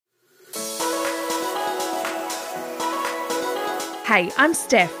Hey, I'm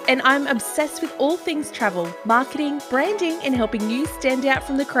Steph, and I'm obsessed with all things travel, marketing, branding, and helping you stand out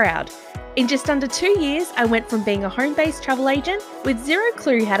from the crowd. In just under 2 years, I went from being a home-based travel agent with zero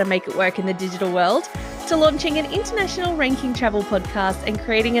clue how to make it work in the digital world to launching an international ranking travel podcast and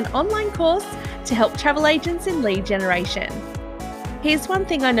creating an online course to help travel agents in lead generation. Here's one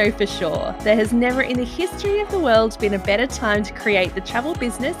thing I know for sure. There has never in the history of the world been a better time to create the travel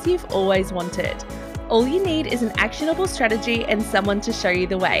business you've always wanted. All you need is an actionable strategy and someone to show you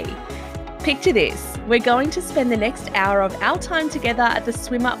the way. Picture this, we're going to spend the next hour of our time together at the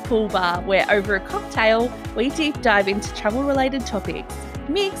Swim Up Pool Bar, where over a cocktail, we deep dive into travel-related topics,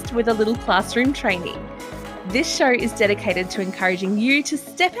 mixed with a little classroom training. This show is dedicated to encouraging you to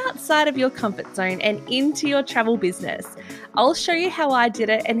step outside of your comfort zone and into your travel business. I'll show you how I did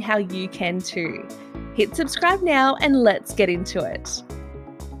it and how you can too. Hit subscribe now and let's get into it.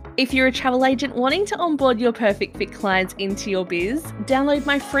 If you're a travel agent wanting to onboard your perfect fit clients into your biz, download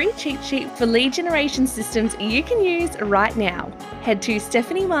my free cheat sheet for lead generation systems you can use right now. Head to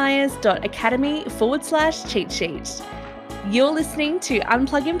stephaniemyers.academy/cheat sheet. You're listening to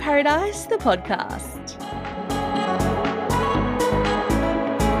Unplug in Paradise, the podcast.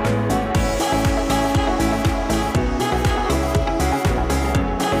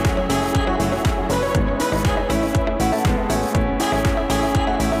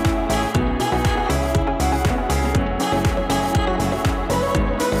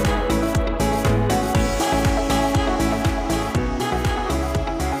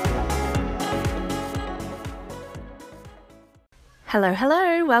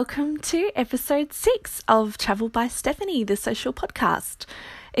 Hello, welcome to episode 6 of Travel by Stephanie, the social podcast.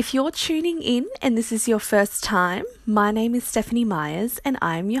 If you're tuning in and this is your first time, my name is Stephanie Myers and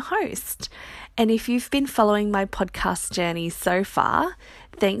I'm your host. And if you've been following my podcast journey so far,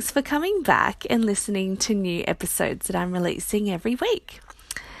 thanks for coming back and listening to new episodes that I'm releasing every week.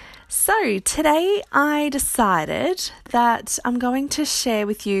 So today I decided that I'm going to share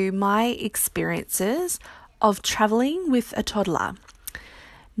with you my experiences of traveling with a toddler.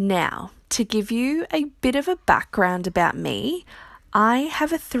 Now, to give you a bit of a background about me, I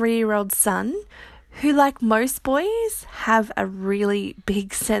have a 3-year-old son who, like most boys, have a really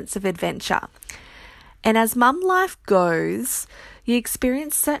big sense of adventure. And as mum life goes, you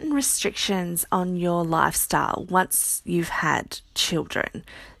experience certain restrictions on your lifestyle once you've had children.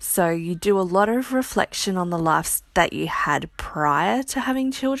 So you do a lot of reflection on the life that you had prior to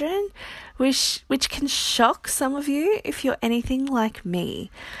having children, which can shock some of you if you're anything like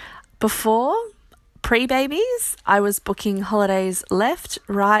me. Before, pre-babies, I was booking holidays left,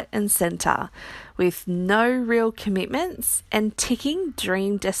 right and centre with no real commitments and ticking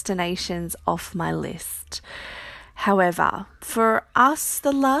dream destinations off my list. However, for us,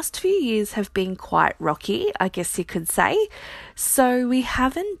 the last few years have been quite rocky, I guess you could say. So we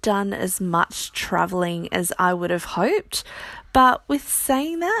haven't done as much travelling as I would have hoped. But with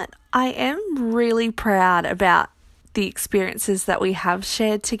saying that, I am really proud about the experiences that we have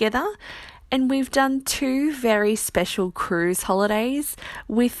shared together. And we've done 2 very special cruise holidays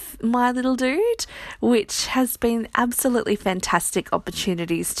with my little dude, which has been absolutely fantastic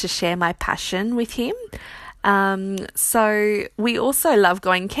opportunities to share my passion with him. So we also love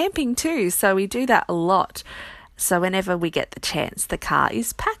going camping too, so we do that a lot. So whenever we get the chance, the car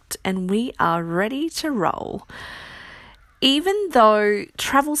is packed and we are ready to roll. Even though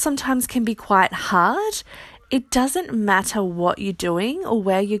travel sometimes can be quite hard, it doesn't matter what you're doing or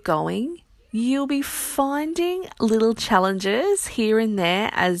where you're going. You'll be finding little challenges here and there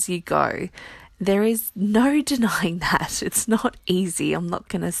as you go. There is no denying that. It's not easy. I'm not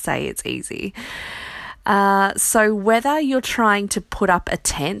going to say it's easy. So whether you're trying to put up a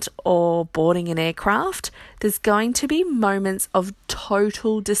tent or boarding an aircraft, there's going to be moments of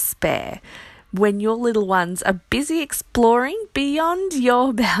total despair when your little ones are busy exploring beyond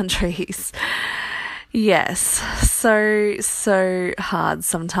your boundaries. Yes, so hard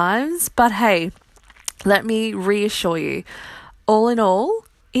sometimes, but hey, let me reassure you, all in all,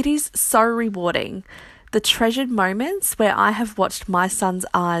 it is so rewarding. The treasured moments where I have watched my son's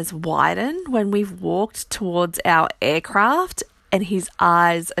eyes widen when we've walked towards our aircraft and his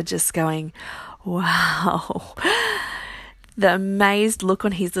eyes are just going, wow. The amazed look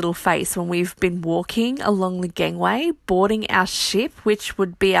on his little face when we've been walking along the gangway, boarding our ship, which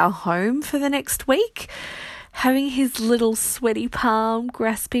would be our home for the next week, having his little sweaty palm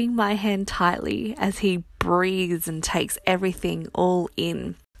grasping my hand tightly as he breathes and takes everything all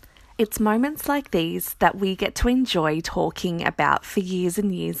in. It's moments like these that we get to enjoy talking about for years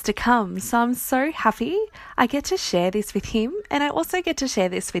and years to come. So I'm so happy I get to share this with him, and I also get to share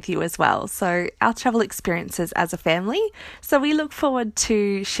this with you as well. So our travel experiences as a family. So we look forward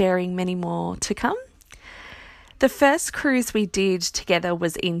to sharing many more to come. The first cruise we did together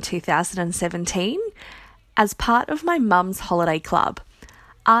was in 2017 as part of my mum's holiday club.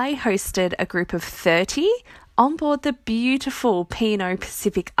 I hosted a group of 30 on board the beautiful P&O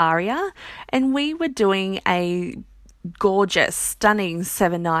Pacific Aria, and we were doing a gorgeous, stunning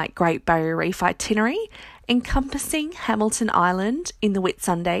 7-night Great Barrier Reef itinerary encompassing Hamilton Island in the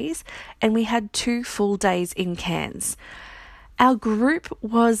Whitsundays, and we had 2 full days in Cairns. Our group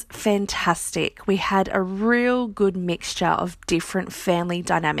was fantastic. We had a real good mixture of different family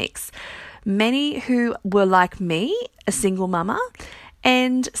dynamics. Many who were like me, a single mama,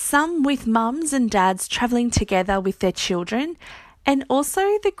 and some with mums and dads travelling together with their children, and also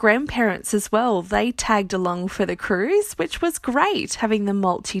the grandparents as well. They tagged along for the cruise, which was great, having the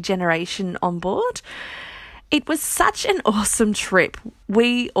multi-generation on board. It was such an awesome trip.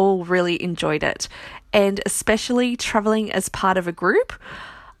 We all really enjoyed it, and especially travelling as part of a group.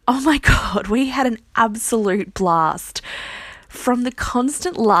 Oh my God, we had an absolute blast. From the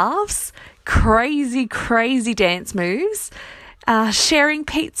constant laughs, crazy dance moves, sharing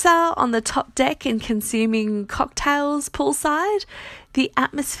pizza on the top deck and consuming cocktails poolside, the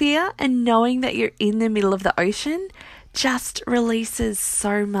atmosphere and knowing that you're in the middle of the ocean just releases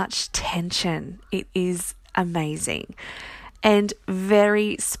so much tension. It is amazing and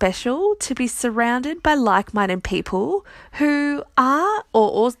very special to be surrounded by like-minded people who are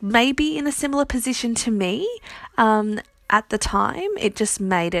or maybe in a similar position to me at the time. It just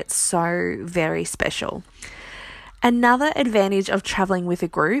made it so very special. Another advantage of travelling with a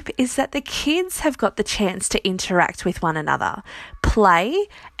group is that the kids have got the chance to interact with one another, play,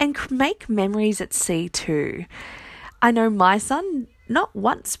 and make memories at sea too. I know my son not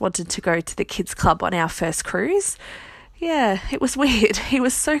once wanted to go to the kids' club on our first cruise. Yeah, it was weird. He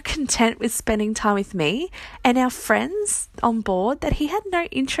was so content with spending time with me and our friends on board that he had no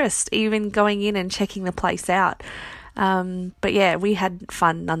interest even going in and checking the place out. But yeah, we had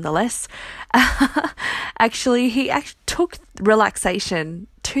fun nonetheless. Actually, he took relaxation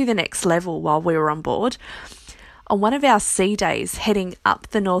to the next level while we were on board. On one of our sea days heading up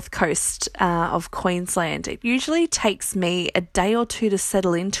the north coast of Queensland, it usually takes me a day or two to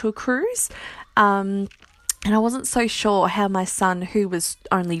settle into a cruise. And I wasn't so sure how my son, who was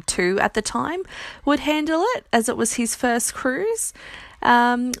only 2 at the time, would handle it, as it was his first cruise.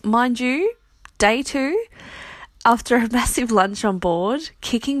 Mind you, day 2, after a massive lunch on board,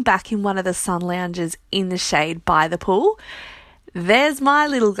 kicking back in one of the sun lounges in the shade by the pool, there's my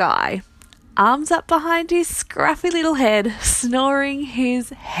little guy, arms up behind his scruffy little head, snoring his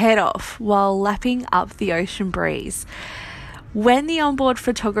head off while lapping up the ocean breeze. When the onboard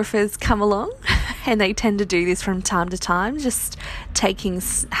photographers come along, and they tend to do this from time to time, just taking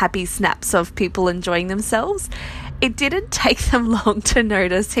happy snaps of people enjoying themselves, it didn't take them long to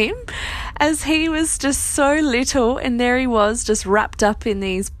notice him, as he was just so little, and there he was just wrapped up in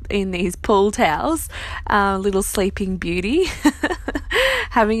these pool towels, little sleeping beauty,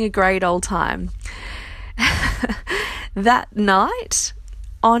 having a great old time. That night,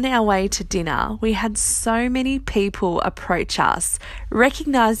 on our way to dinner, we had so many people approach us,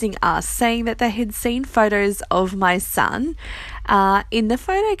 recognising us, saying that they had seen photos of my son in the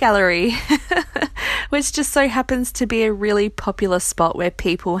photo gallery, which just so happens to be a really popular spot where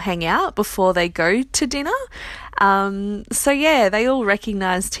people hang out before they go to dinner. So yeah, they all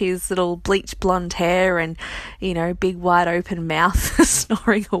recognised his little bleached blonde hair and, big wide open mouth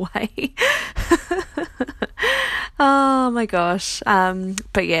snoring away. Oh my gosh.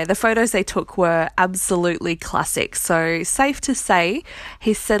 But yeah, the photos they took were absolutely classic. So safe to say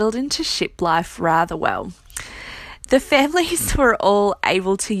he settled into ship life rather well. The families were all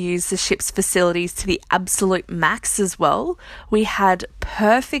able to use the ship's facilities to the absolute max as well. We had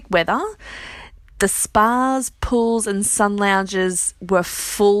perfect weather. The spas, pools and sun lounges were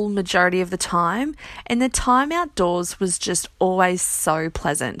full majority of the time, and the time outdoors was just always so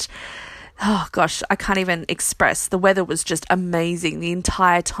pleasant. Oh gosh, I can't even express. The weather was just amazing the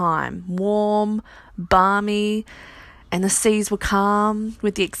entire time. Warm, balmy, and the seas were calm,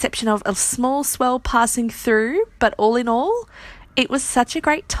 with the exception of a small swell passing through. But all in all, it was such a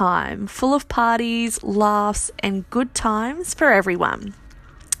great time, full of parties, laughs, and good times for everyone.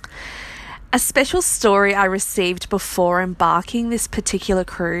 A special story I received before embarking this particular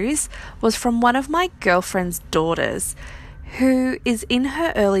cruise was from one of my girlfriend's daughters, who is in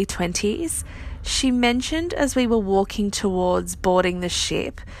her early 20s. She mentioned as we were walking towards boarding the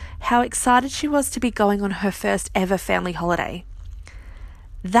ship how excited she was to be going on her first ever family holiday.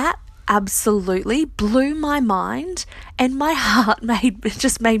 That absolutely blew my mind, and my heart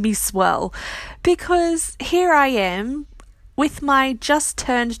just made me swell, because here I am with my just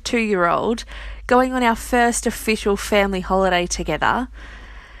turned 2-year-old going on our first official family holiday together.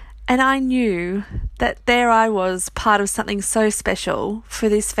 And I knew that there I was, part of something so special for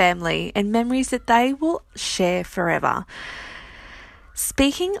this family and memories that they will share forever.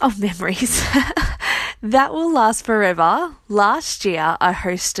 Speaking of memories that will last forever, last year I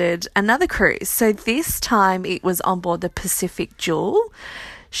hosted another cruise. So this time it was on board the Pacific Jewel.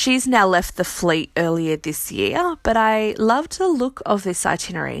 She's now left the fleet earlier this year, but I loved the look of this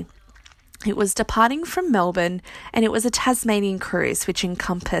itinerary. It was departing from Melbourne, and it was a Tasmanian cruise which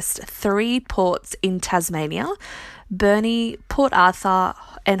encompassed 3 ports in Tasmania, Burnie, Port Arthur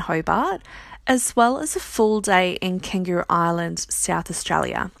and Hobart, as well as a full day in Kangaroo Island, South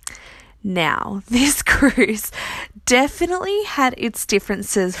Australia. Now, this cruise definitely had its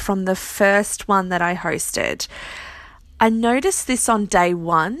differences from the first one that I hosted. I noticed this on day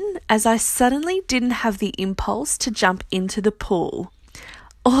 1 as I suddenly didn't have the impulse to jump into the pool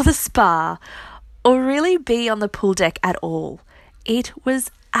or the spa, or really be on the pool deck at all. It was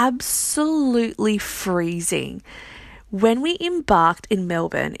absolutely freezing. When we embarked in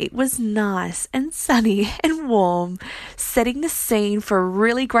Melbourne, it was nice and sunny and warm, setting the scene for a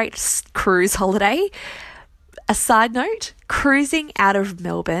really great cruise holiday. A side note, cruising out of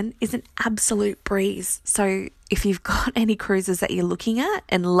Melbourne is an absolute breeze. So if you've got any cruises that you're looking at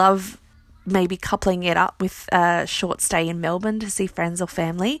and love maybe coupling it up with a short stay in Melbourne to see friends or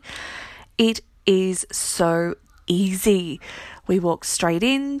family, it is so easy. We walked straight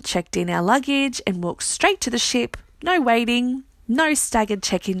in, checked in our luggage, and walked straight to the ship. No waiting, no staggered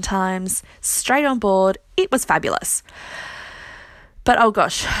check-in times, straight on board. It was fabulous. But oh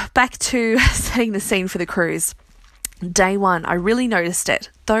gosh, back to setting the scene for the cruise. Day 1, I really noticed it.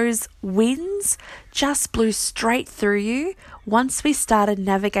 Those winds just blew straight through you once we started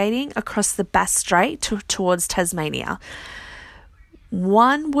navigating across the Bass Strait towards Tasmania.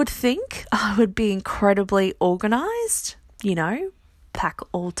 One would think I would be incredibly organised, pack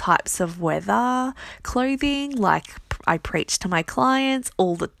all types of weather clothing like I preach to my clients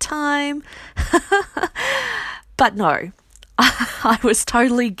all the time. But no, I was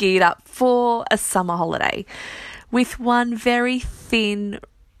totally geared up for a summer holiday with one very thin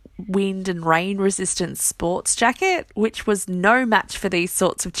wind and rain resistant sports jacket, which was no match for these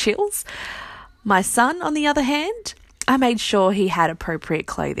sorts of chills. My son, on the other hand, I made sure he had appropriate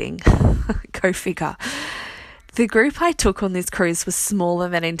clothing. Go figure. The group I took on this cruise was smaller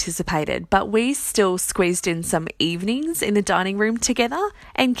than anticipated, but we still squeezed in some evenings in the dining room together,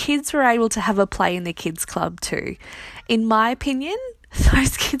 and kids were able to have a play in the kids club too. In my opinion,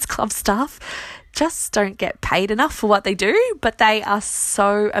 those kids club staff just don't get paid enough for what they do, but they are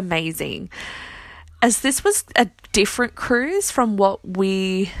so amazing. As this was a different cruise from what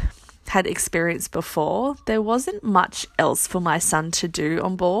we had experienced before, there wasn't much else for my son to do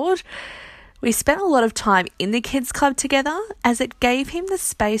on board. We spent a lot of time in the kids club together, as it gave him the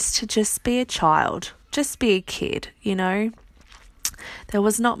space to just be a child, just be a kid, There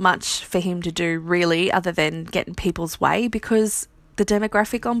was not much for him to do really other than get in people's way, because the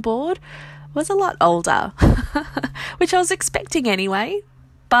demographic on board was a lot older, which I was expecting anyway,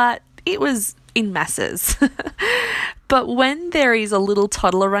 but it was in masses. But when there is a little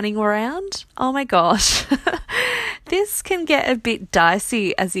toddler running around, oh my gosh, this can get a bit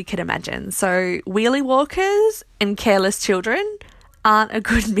dicey, as you can imagine. So wheelie walkers and careless children aren't a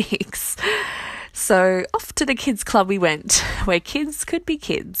good mix. So off to the kids club we went, where kids could be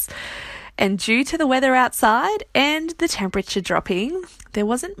kids. And due to the weather outside and the temperature dropping, there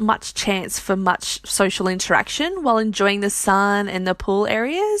wasn't much chance for much social interaction while enjoying the sun and the pool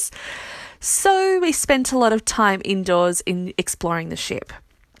areas. So we spent a lot of time indoors in exploring the ship.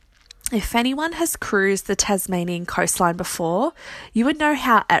 If anyone has cruised the Tasmanian coastline before, you would know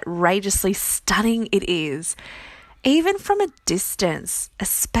how outrageously stunning it is. Even from a distance,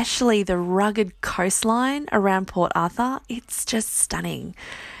 especially the rugged coastline around Port Arthur, it's just stunning.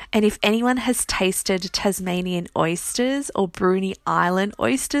 And if anyone has tasted Tasmanian oysters or Bruny Island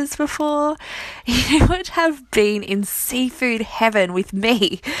oysters before, you would have been in seafood heaven with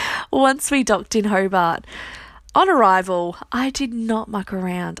me once we docked in Hobart. On arrival, I did not muck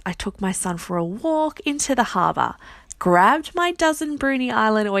around. I took my son for a walk into the harbour, grabbed my dozen Bruny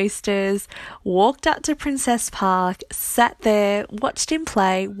Island oysters, walked up to Princess Park, sat there, watched him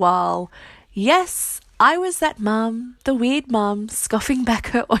play while, yes, I was that mum, the weird mum, scoffing back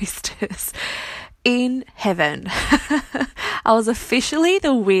her oysters in heaven. I was officially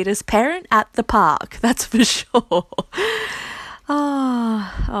the weirdest parent at the park, that's for sure.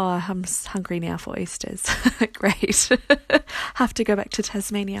 Oh, I'm hungry now for oysters. Great. Have to go back to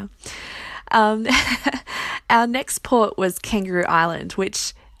Tasmania. Our next port was Kangaroo Island,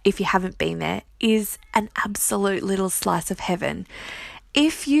 which, if you haven't been there, is an absolute little slice of heaven.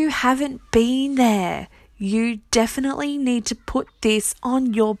 If you haven't been there, you definitely need to put this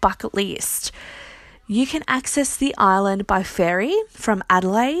on your bucket list. You can access the island by ferry from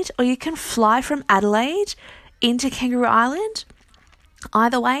Adelaide, or you can fly from Adelaide into Kangaroo Island.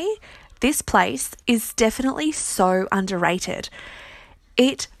 Either way, this place is definitely so underrated.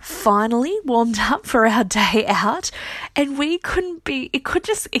 It finally warmed up for our day out, and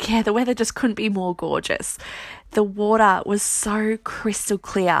the weather just couldn't be more gorgeous. The water was so crystal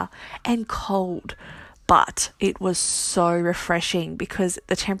clear and cold, but it was so refreshing because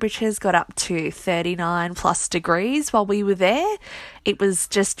the temperatures got up to 39 plus degrees while we were there. It was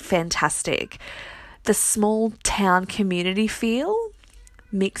just fantastic. The small town community feel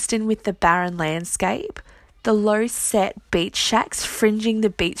mixed in with the barren landscape, the low-set beach shacks fringing the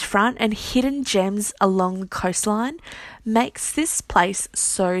beachfront and hidden gems along the coastline makes this place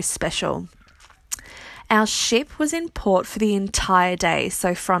so special. Our ship was in port for the entire day,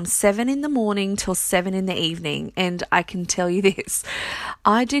 so from 7 in the morning till 7 in the evening, and I can tell you this,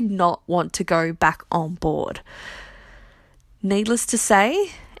 I did not want to go back on board. Needless to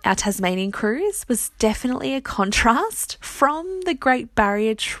say, our Tasmanian cruise was definitely a contrast from the Great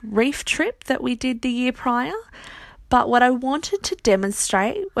Barrier Reef trip that we did the year prior. But what I wanted to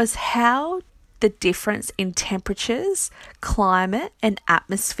demonstrate was how the difference in temperatures, climate, and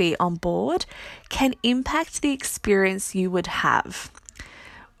atmosphere on board can impact the experience you would have.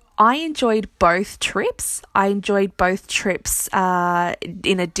 I enjoyed both trips. in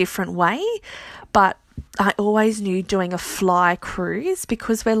a different way, but I always knew doing a fly cruise,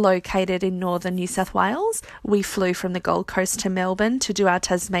 because we're located in northern New South Wales. We flew from the Gold Coast to Melbourne to do our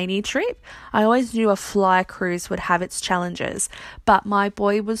Tasmania trip. I always knew a fly cruise would have its challenges, but my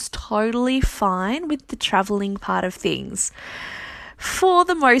boy was totally fine with the travelling part of things. For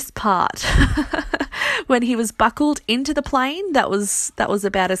the most part. When he was buckled into the plane, that was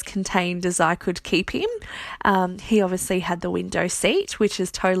about as contained as I could keep him. He obviously had the window seat, which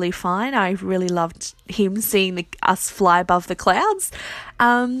is totally fine. I really loved him seeing us fly above the clouds.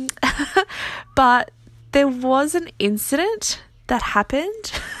 But there was an incident that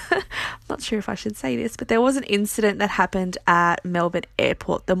happened. I'm not sure if I should say this, but there was an incident that happened at Melbourne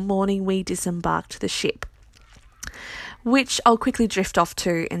Airport the morning we disembarked the ship, which I'll quickly drift off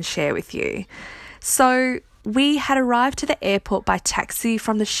to and share with you. So we had arrived to the airport by taxi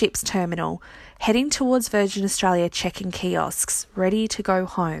from the ship's terminal, heading towards Virgin Australia check-in kiosks, ready to go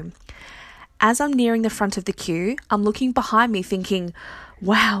home. As I'm nearing the front of the queue, I'm looking behind me thinking,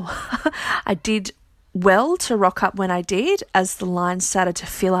 wow, I did well to rock up when I did, as the line started to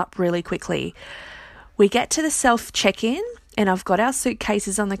fill up really quickly. We get to the self-check-in, and I've got our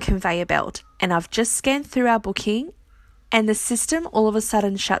suitcases on the conveyor belt, and I've just scanned through our booking, and the system all of a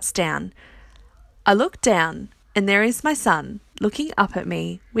sudden shuts down. I look down, and there is my son looking up at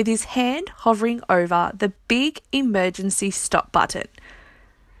me with his hand hovering over the big emergency stop button.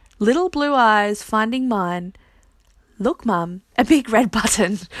 Little blue eyes finding mine. Look, Mum, a big red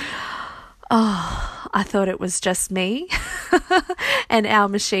button. Oh, I thought it was just me and our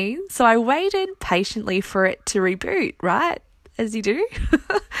machine, so I waited patiently for it to reboot, right? As you do.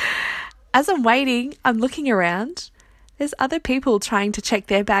 As I'm waiting, I'm looking around. There's other people trying to check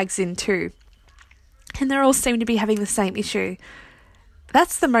their bags in too, and they all seem to be having the same issue.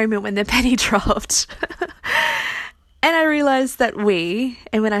 That's the moment when the penny dropped. And I realised that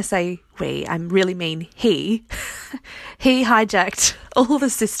and when I say we, I really mean he hijacked all the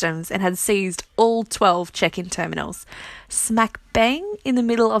systems and had seized all 12 check-in terminals, smack bang in the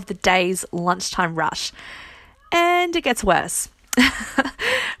middle of the day's lunchtime rush. And it gets worse.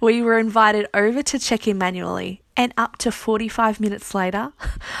 We were invited over to check in manually, and up to 45 minutes later,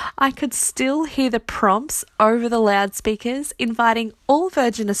 I could still hear the prompts over the loudspeakers inviting all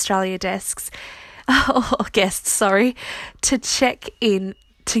Virgin Australia guests to check in,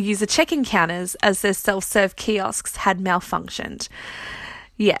 to use the check-in counters as their self-serve kiosks had malfunctioned.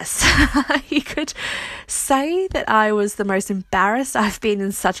 Yes, you could say that I was the most embarrassed I've been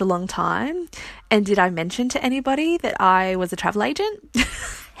in such a long time. And did I mention to anybody that I was a travel agent?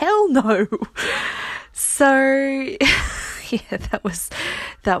 Hell no. So, yeah,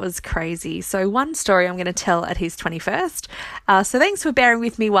 That was crazy. So one story I'm going to tell at his 21st. So thanks for bearing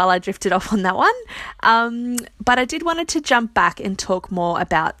with me while I drifted off on that one. But I did wanted to jump back and talk more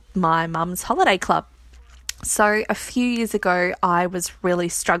about my mum's holiday club. So a few years ago, I was really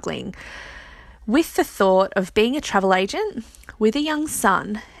struggling with the thought of being a travel agent with a young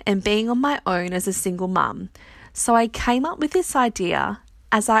son and being on my own as a single mum. So I came up with this idea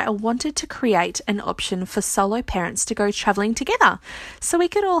as I wanted to create an option for solo parents to go travelling together so we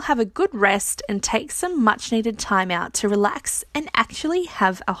could all have a good rest and take some much needed time out to relax and actually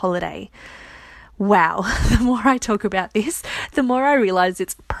have a holiday. Wow, the more I talk about this, the more I realise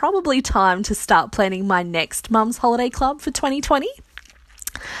it's probably time to start planning my next mum's holiday club for 2020.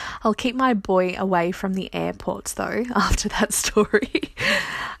 I'll keep my boy away from the airports though after that story.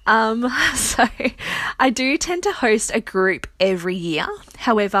 So I do tend to host a group every year.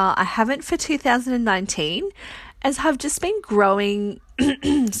 However, I haven't for 2019 as I've just been going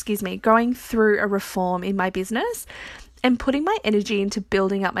through a reform in my business and putting my energy into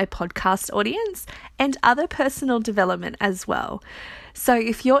building up my podcast audience and other personal development as well. So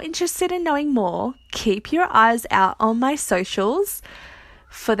if you're interested in knowing more, keep your eyes out on my socials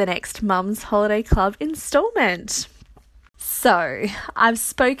for the next Mum's Holiday Club installment. So I've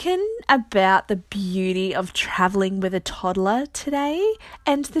spoken about the beauty of travelling with a toddler today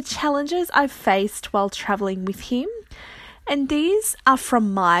and the challenges I've faced while travelling with him. And these are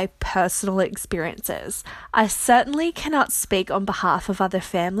from my personal experiences. I certainly cannot speak on behalf of other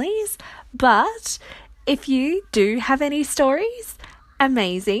families, but if you do have any stories,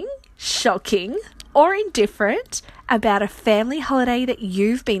 amazing, shocking, or indifferent about a family holiday that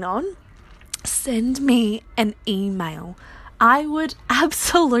you've been on, send me an email. I would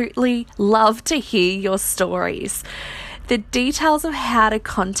absolutely love to hear your stories. The details of how to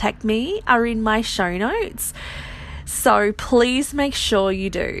contact me are in my show notes, so please make sure you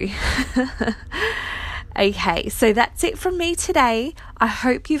do. Okay, so that's it from me today. I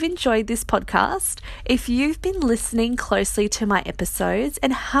hope you've enjoyed this podcast. If you've been listening closely to my episodes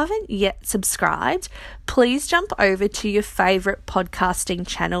and haven't yet subscribed, please jump over to your favourite podcasting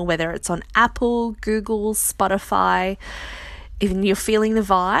channel, whether it's on Apple, Google, Spotify. If you're feeling the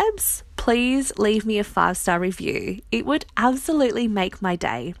vibes, please leave me a 5-star review. It would absolutely make my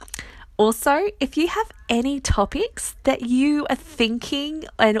day. Also, if you have any topics that you are thinking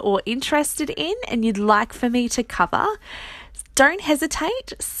or interested in and you'd like for me to cover, don't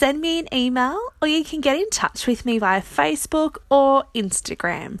hesitate, send me an email or you can get in touch with me via Facebook or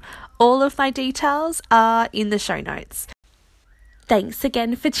Instagram. All of my details are in the show notes. Thanks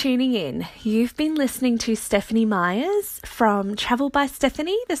again for tuning in. You've been listening to Stephanie Myers from Travel by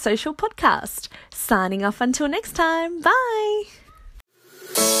Stephanie, the social podcast. Signing off until next time. Bye.